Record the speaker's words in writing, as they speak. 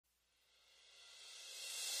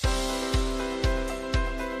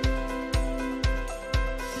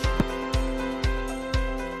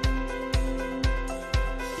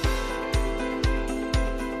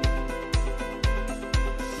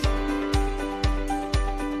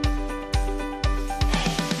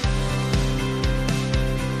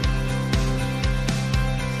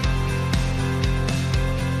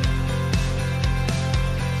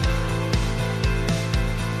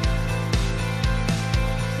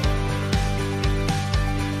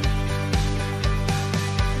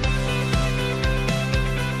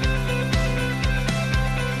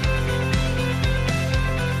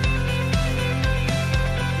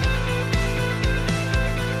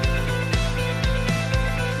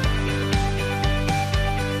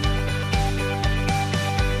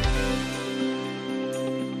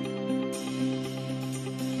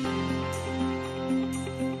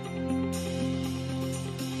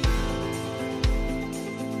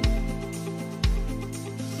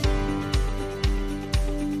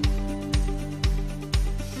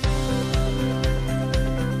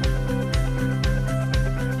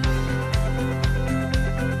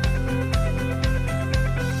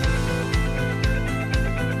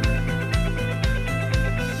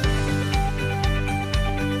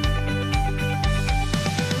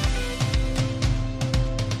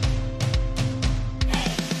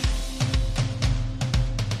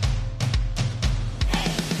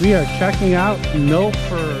We are checking out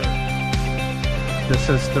Milford. This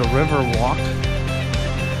is the river walk.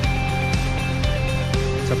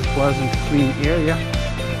 It's a pleasant, clean area.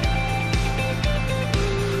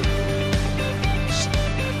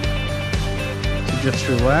 To just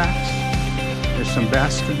relax. There's some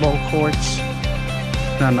basketball courts.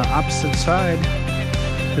 And on the opposite side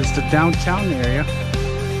is the downtown area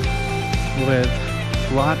with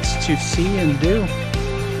lots to see and do.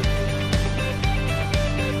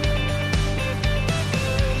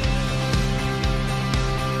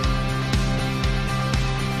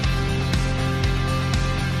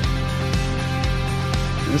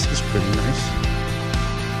 This is pretty nice.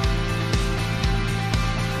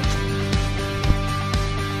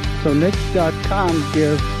 So niche.com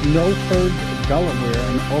gives Milford Delaware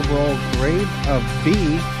an overall grade of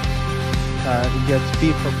B. It gets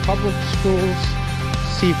B for public schools,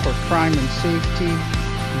 C for crime and safety,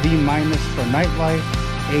 B minus for nightlife,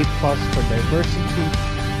 A plus for diversity,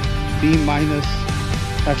 B minus,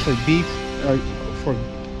 actually B for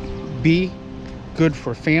B, good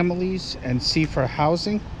for families, and C for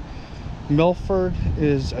housing. Milford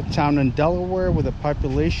is a town in Delaware with a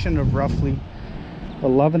population of roughly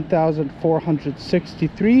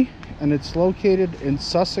 11,463, and it's located in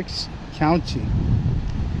Sussex County.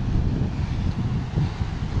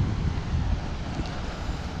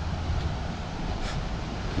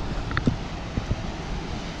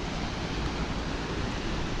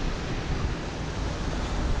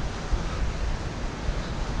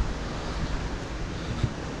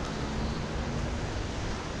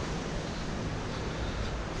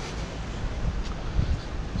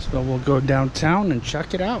 So we'll go downtown and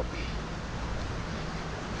check it out.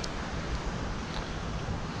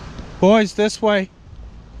 Boys, this way.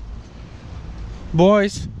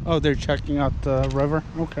 Boys. Oh, they're checking out the river.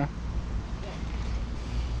 Okay.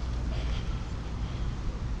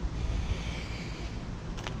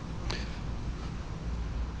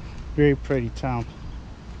 Very pretty town.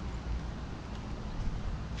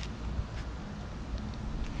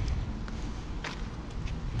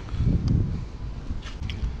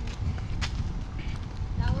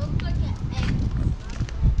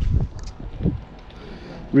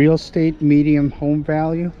 Real estate medium home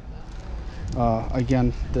value.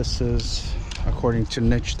 Again, this is according to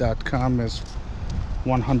niche.com is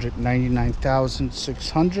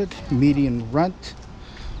 $199,600. Median rent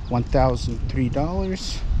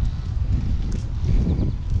 $1,003.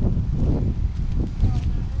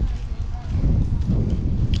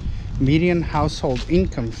 Median household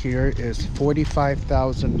income here is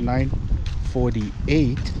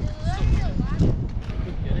 $45,948.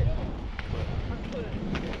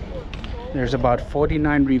 There's about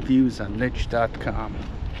 49 reviews on niche.com.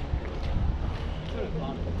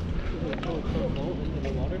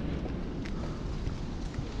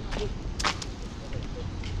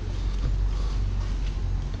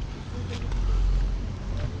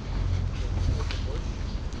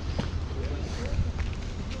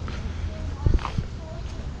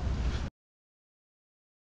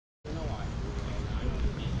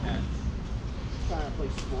 Trying to play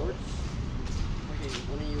sports.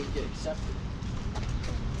 When you would get accepted.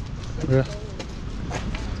 Yeah.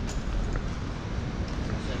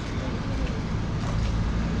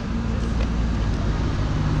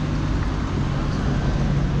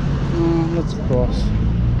 Let's cross.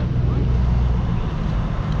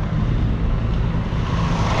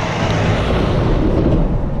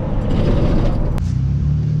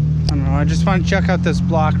 I don't know, I just want to check out this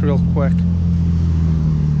block real quick.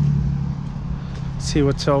 See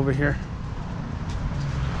what's over here.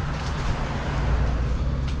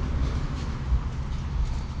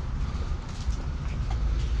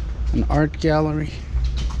 An art gallery.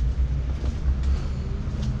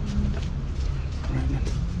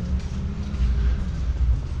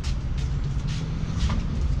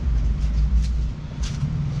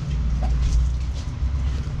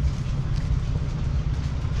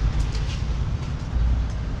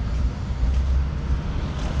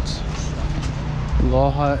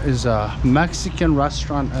 Aloha is a Mexican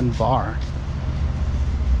restaurant and bar.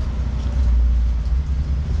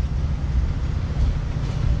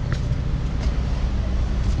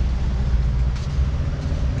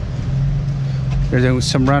 They're doing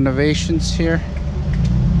some renovations here.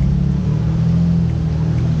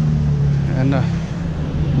 And a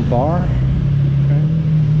bar. Okay.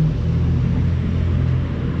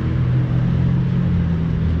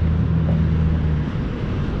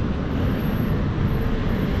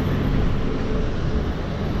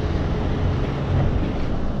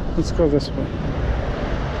 Let's go this way.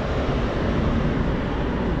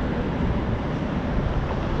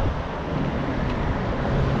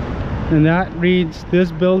 And that reads,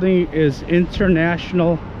 this building is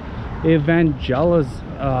International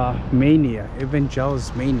Evangelismania.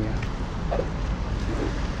 Evangelismania.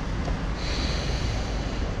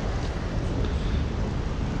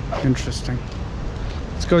 Interesting.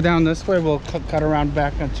 Let's go down this way. We'll cut around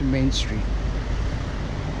back onto Main Street.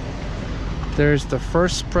 There's the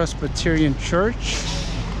First Presbyterian Church,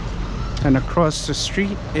 and across the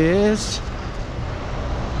street is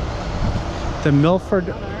the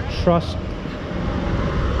Milford Trust.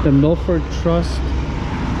 The Milford Trust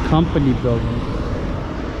Company building.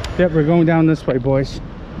 Yep, we're going down this way, boys.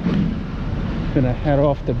 Gonna head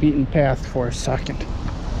off the beaten path for a second.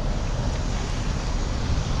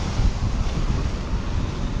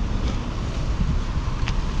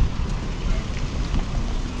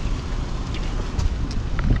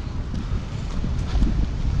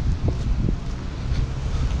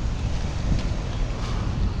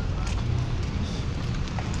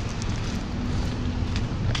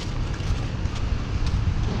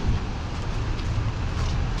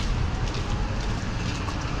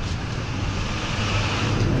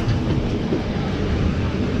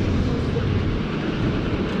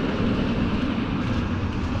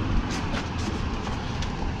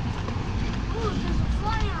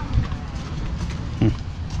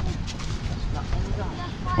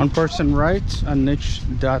 One person writes on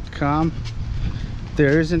niche.com,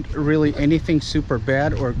 there isn't really anything super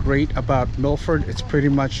bad or great about Milford. It's pretty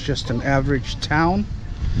much just an average town.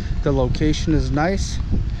 The location is nice,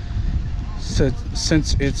 so,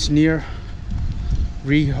 since it's near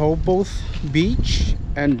Rehoboth Beach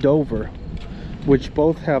and Dover, which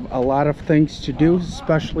both have a lot of things to do,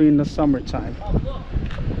 especially in the summertime.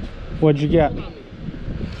 What'd you get?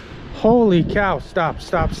 Holy cow, stop,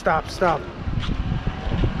 stop, stop, stop.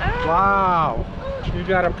 Wow, you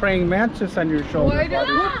got a praying mantis on your shoulder. Why did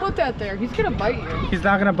you put that there? He's gonna bite you. He's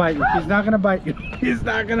not gonna bite you. He's not gonna bite you. He's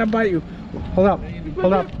not gonna bite you. Hold up.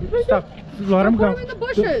 Hold up. Stop. Let him go. Put him in the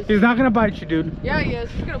bushes. He's not gonna bite you, dude. Yeah, he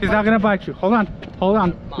is. He's not gonna bite you. Hold on. Hold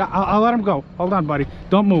on. No, I'll let him go. Hold on, buddy.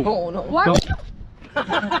 Don't move. Oh no. What?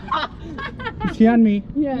 Is he on me?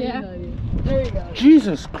 Yeah. There you go.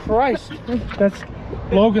 Jesus Christ. That's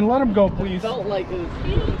Logan. Let him go, please. Felt like it was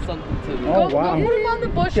doing something to me. Oh Go wow. put him on the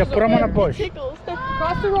bushes. Yeah, put him on a okay? bush. Tickles.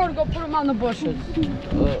 Cross the road and go put him on the bushes.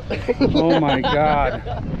 Oh my God.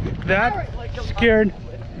 That scared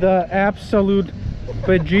the absolute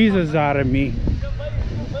bejesus out of me.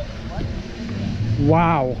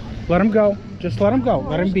 Wow. Let him go. Just let him go.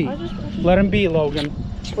 Let him be. Let him be, Logan.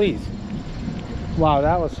 Please. Wow,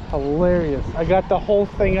 that was hilarious. I got the whole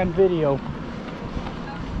thing on video.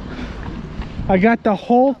 I got the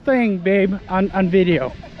whole thing, babe, on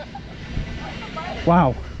video.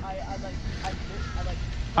 Wow.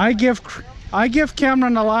 I give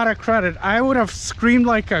Cameron a lot of credit. I would have screamed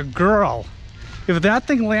like a girl. If that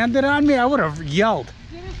thing landed on me, I would have yelled.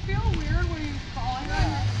 Did it feel weird when he was falling on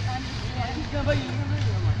your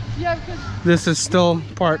Yeah, because This is still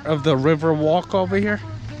part of the river walk over here.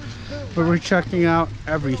 But we're checking out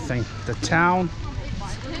everything. The town.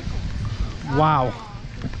 Wow.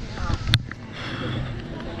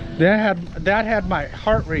 That had my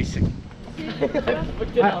heart racing.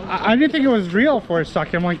 I didn't think it was real for a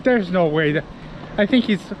second. I'm like, there's no way. I think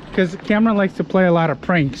he's, because Cameron likes to play a lot of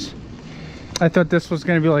pranks. I thought this was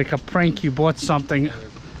going to be like a prank. You bought something.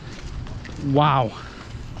 Wow.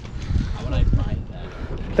 How would I find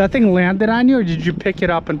that? That thing landed on you, or did you pick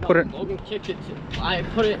it up and put it? Logan kicked it. I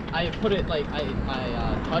put it like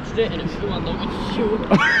I touched it and it flew on Logan's shoe.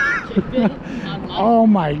 Kicked it on my Oh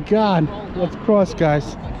my God. Let's cross,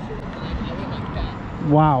 guys.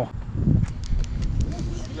 Wow.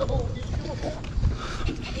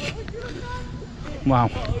 Wow.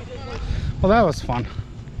 Well, that was fun.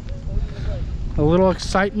 A little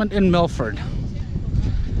excitement in Milford.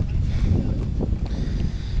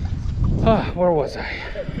 Where was I?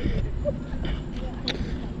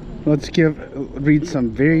 Let's read some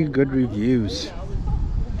very good reviews.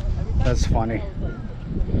 That's funny.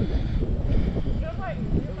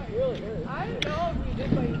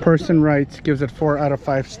 Person writes, gives it 4 out of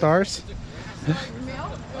 5 stars.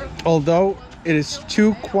 Although it is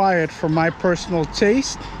too quiet for my personal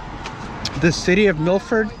taste, the city of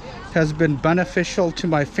Milford has been beneficial to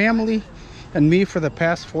my family and me for the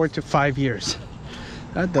past 4 to 5 years.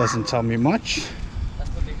 That doesn't tell me much.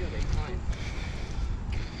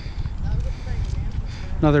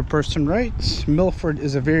 Another person writes, Milford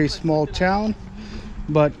is a very small town,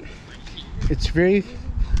 but it's very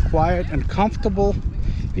quiet and comfortable.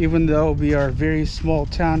 Even though we are a very small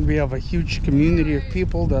town, we have a huge community of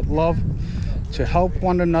people that love to help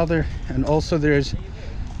one another, and also there's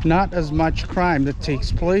not as much crime that takes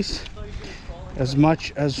place as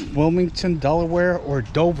much as Wilmington, Delaware, or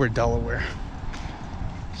Dover, Delaware.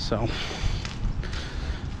 So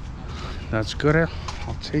that's good.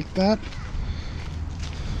 I'll take that.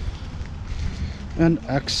 And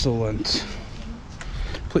excellent.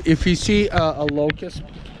 If you see a locust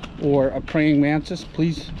or a praying mantis,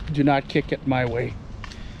 please do not kick it my way.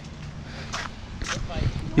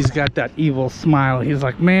 He's got that evil smile. He's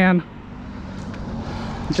like, man,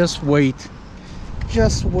 just wait.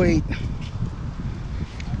 Just wait.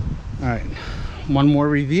 All right, one more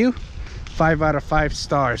review. 5 out of 5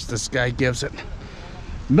 stars this guy gives it.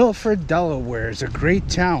 Milford, Delaware is a great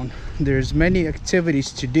town. There's many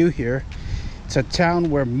activities to do here. It's a town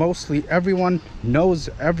where mostly everyone knows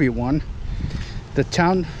everyone. The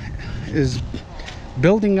town is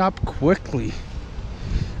building up quickly.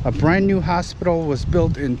 A brand new hospital was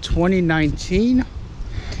built in 2019,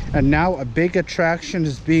 and now a big attraction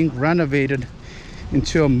is being renovated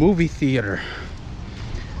into a movie theater.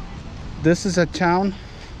 This is a town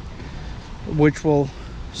which will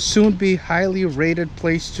soon be highly rated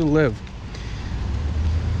place to live.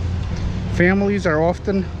 Families are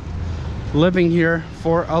often living here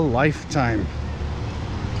for a lifetime.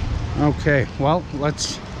 Okay, well,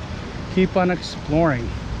 let's keep on exploring.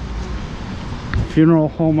 Funeral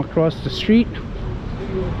home across the street.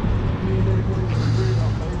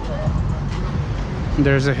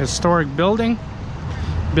 There's a historic building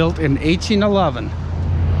built in 1811.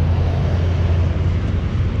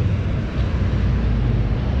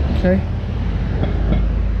 Okay.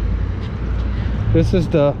 This is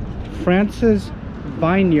the Francis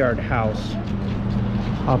Vineyard House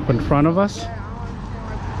up in front of us.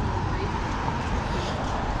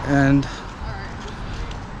 And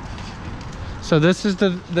so this is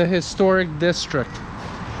the historic district.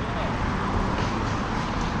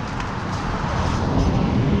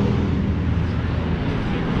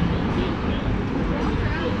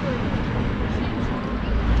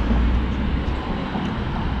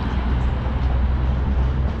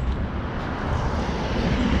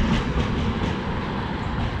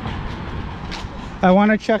 I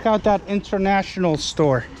want to check out that international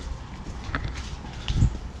store.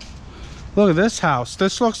 Look at this house.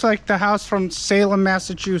 This looks like the house from Salem,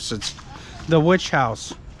 Massachusetts. The witch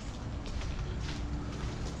house.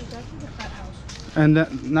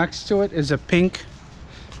 And next to it is a pink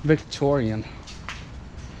Victorian.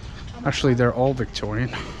 Actually, they're all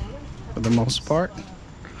Victorian for the most part.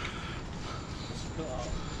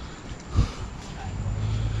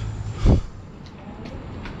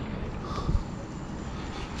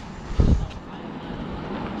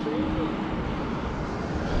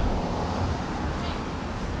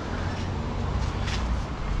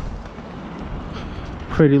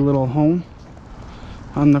 Pretty little home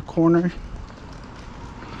on the corner.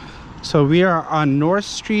 So we are on North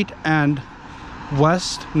Street and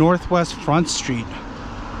Northwest Front Street.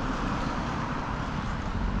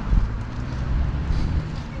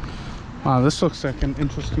 Wow, this looks like an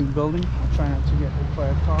interesting building. I'll try not to get hit by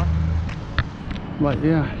a car. But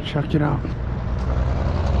yeah, check it out.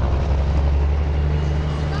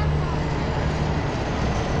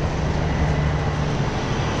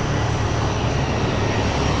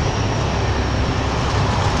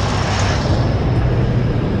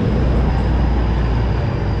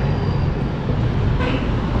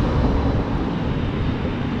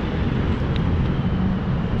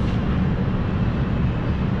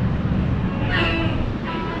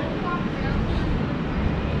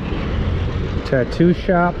 Tattoo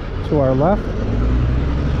shop to our left.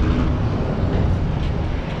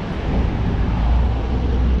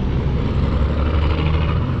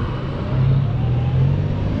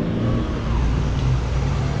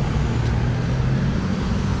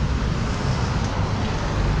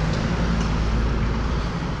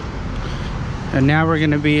 And now we're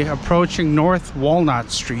going to be approaching North Walnut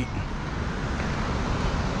Street.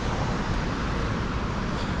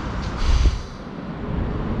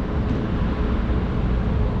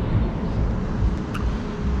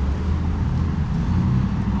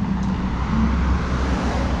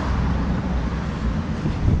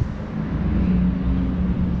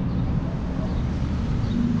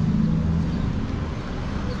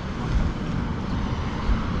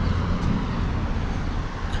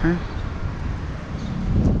 Okay.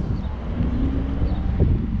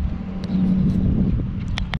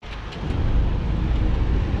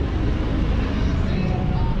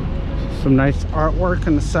 Some nice artwork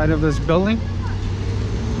on the side of this building.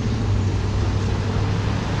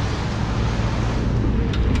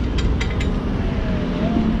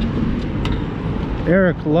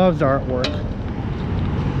 Eric loves artwork.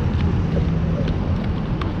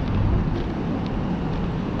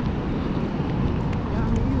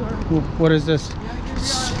 What is this?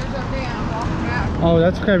 There's a van walking back. Oh,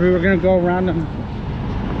 that's okay. We were gonna go around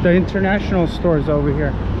the international stores over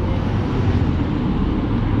here.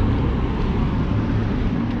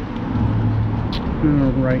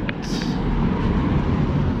 All right.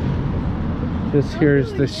 This here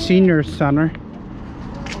is the senior center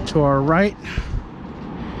to our right.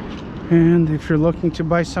 And if you're looking to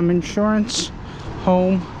buy some insurance,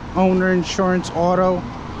 home, owner insurance, auto,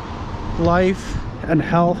 life, and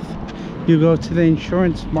health, you go to the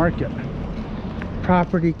insurance market.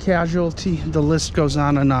 Property, casualty, the list goes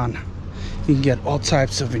on and on. You can get all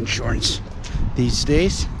types of insurance these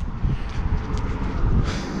days.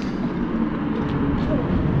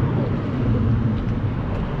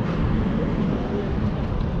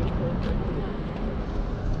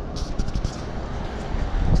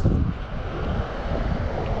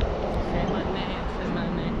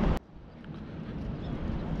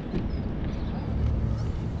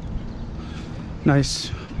 Nice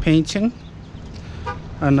painting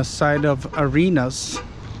on the side of arenas.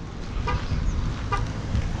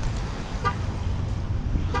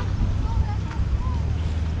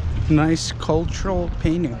 Nice cultural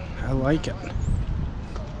painting. I like it. Actually,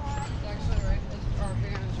 right, our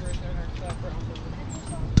van is right there next to that brown building.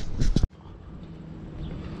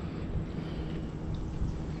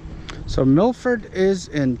 So Milford is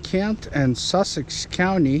in Kent and Sussex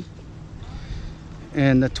County.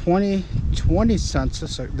 In the 2020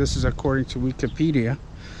 census, this is according to Wikipedia,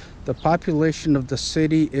 the population of the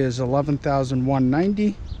city is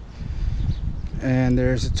 11,190, and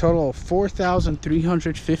there's a total of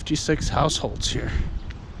 4,356 households here.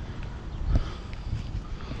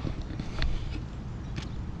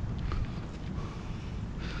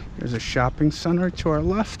 There's a shopping center to our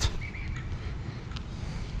left.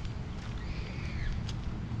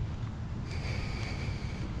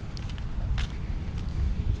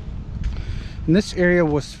 And this area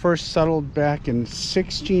was first settled back in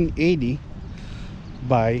 1680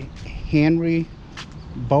 by Henry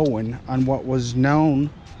Bowen on what was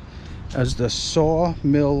known as the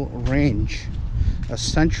Sawmill Range. A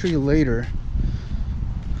century later,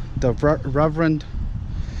 the Reverend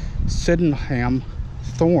Sydenham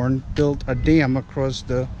Thorne built a dam across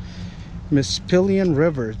the Mispillion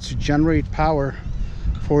River to generate power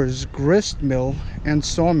for his grist mill and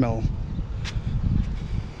sawmill.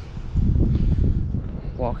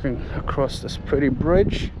 Walking across this pretty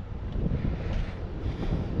bridge.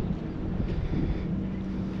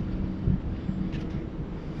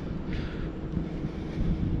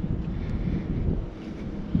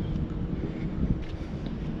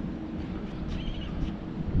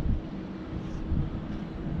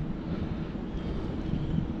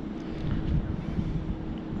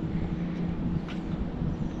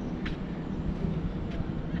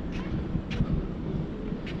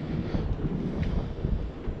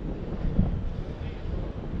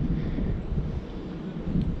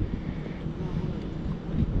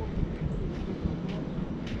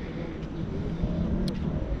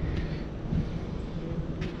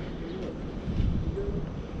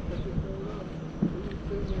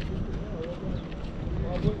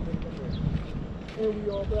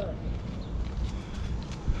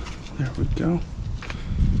 There we go.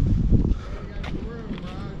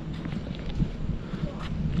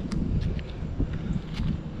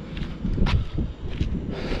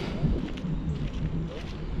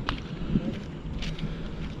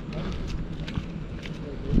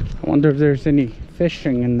 I wonder if there's any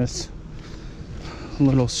fishing in this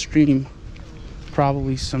little stream.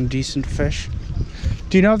 Probably some decent fish.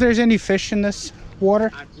 Do you know if there's any fish in this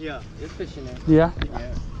water? Yeah, it's fish in there. Yeah?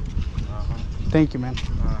 Yeah. Thank you, man.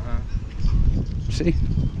 See?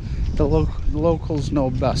 The locals know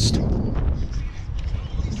best.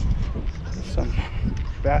 Some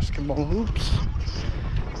basketball hoops.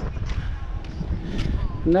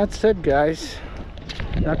 And that's it, guys.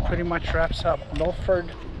 That pretty much wraps up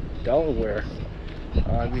Milford, Delaware.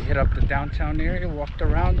 We hit up the downtown area, walked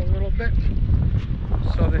around a little bit,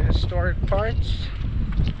 saw the historic parts,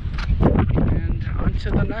 and on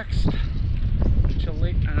to the next. Until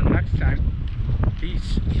next time.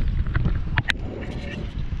 Peace.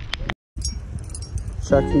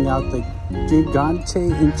 Checking out the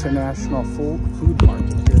Gigante International Food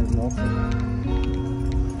Market here in Milford.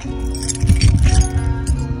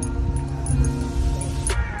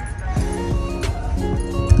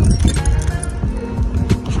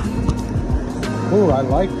 Ooh, I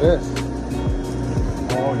like this.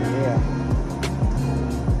 Oh yeah.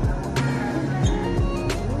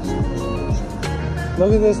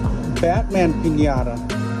 Look at this Batman piñata.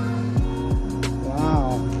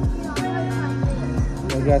 Wow.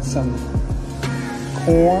 They got some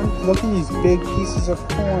corn. Look at these big pieces of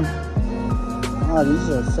corn. Oh, these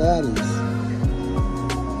are fatties.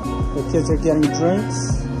 The kids are getting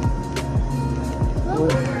drinks.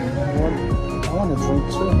 I want a drink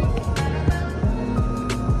too.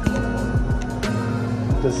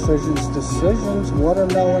 Decisions.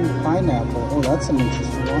 Watermelon, pineapple. Oh, that's an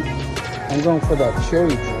interesting one. I'm going for that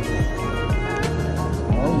cherry drink.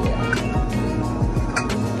 Oh yeah.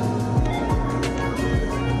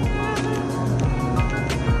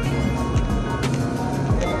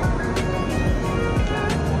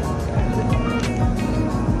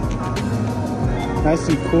 Nice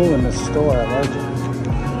and cool in the store. I like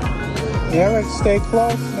it. Eric, stay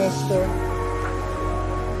close, mister.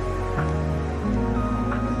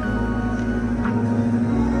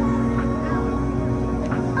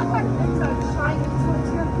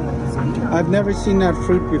 I've never seen that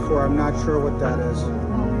fruit before. I'm not sure what that is.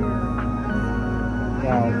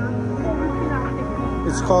 Wow.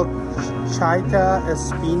 It's called Chaita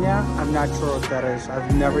Espina. I'm not sure what that is.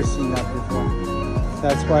 I've never seen that before.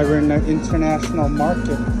 That's why we're in the international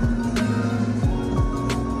market.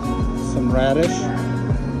 Some radish.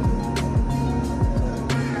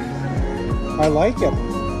 I like it.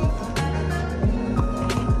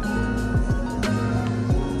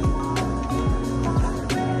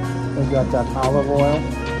 We got that olive oil.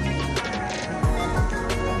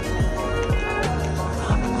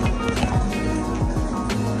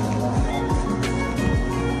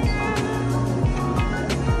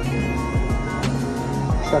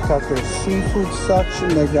 Check out their seafood section.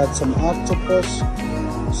 They got some octopus,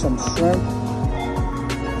 some shrimp,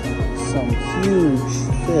 some huge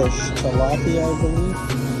fish, tilapia, I believe.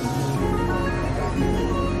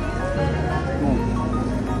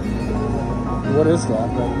 What is that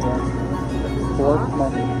right there? Pork? No.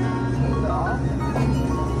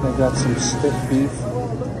 They got some stiff beef.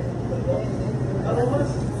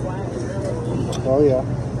 Oh yeah.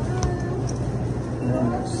 Very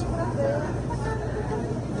nice.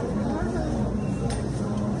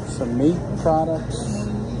 Some meat products.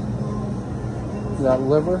 We got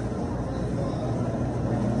liver.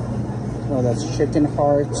 Oh, that's chicken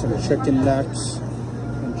hearts and chicken necks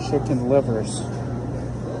and chicken livers.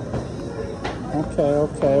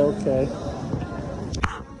 Okay.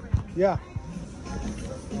 Yeah.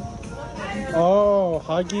 Oh,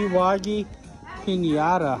 Huggy Wuggy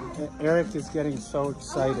Pinata. Eric is getting so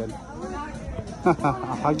excited.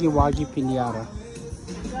 Huggy Wuggy Pinata.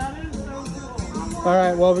 All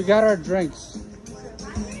right, well, we got our drinks.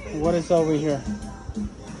 What is over here?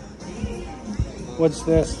 What's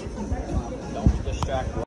this? Don't distract.